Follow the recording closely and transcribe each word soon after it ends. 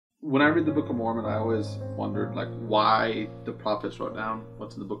When I read the Book of Mormon, I always wondered like why the prophets wrote down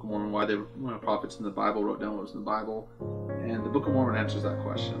what's in the Book of Mormon, why the prophets in the Bible wrote down what was in the Bible. And the Book of Mormon answers that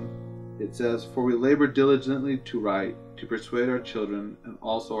question. It says, "For we labor diligently to write, to persuade our children and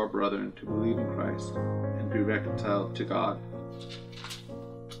also our brethren to believe in Christ and be reconciled to God.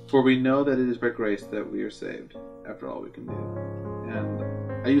 For we know that it is by grace that we are saved, after all we can do."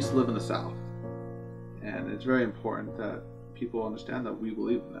 And I used to live in the South, and it's very important that people understand that we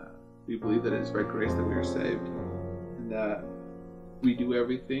believe in that. We believe that it is by grace that we are saved, and that we do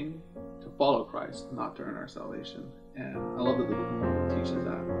everything to follow Christ, not to earn our salvation. And I love that the Book of Mormon teaches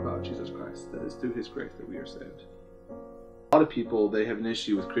that about Jesus Christ, that it's through His grace that we are saved. A lot of people, they have an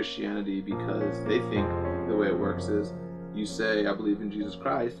issue with Christianity because they think the way it works is you say, "I believe in Jesus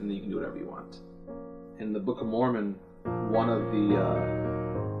Christ," and then you can do whatever you want. In the Book of Mormon, one of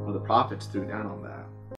the prophets threw down on that.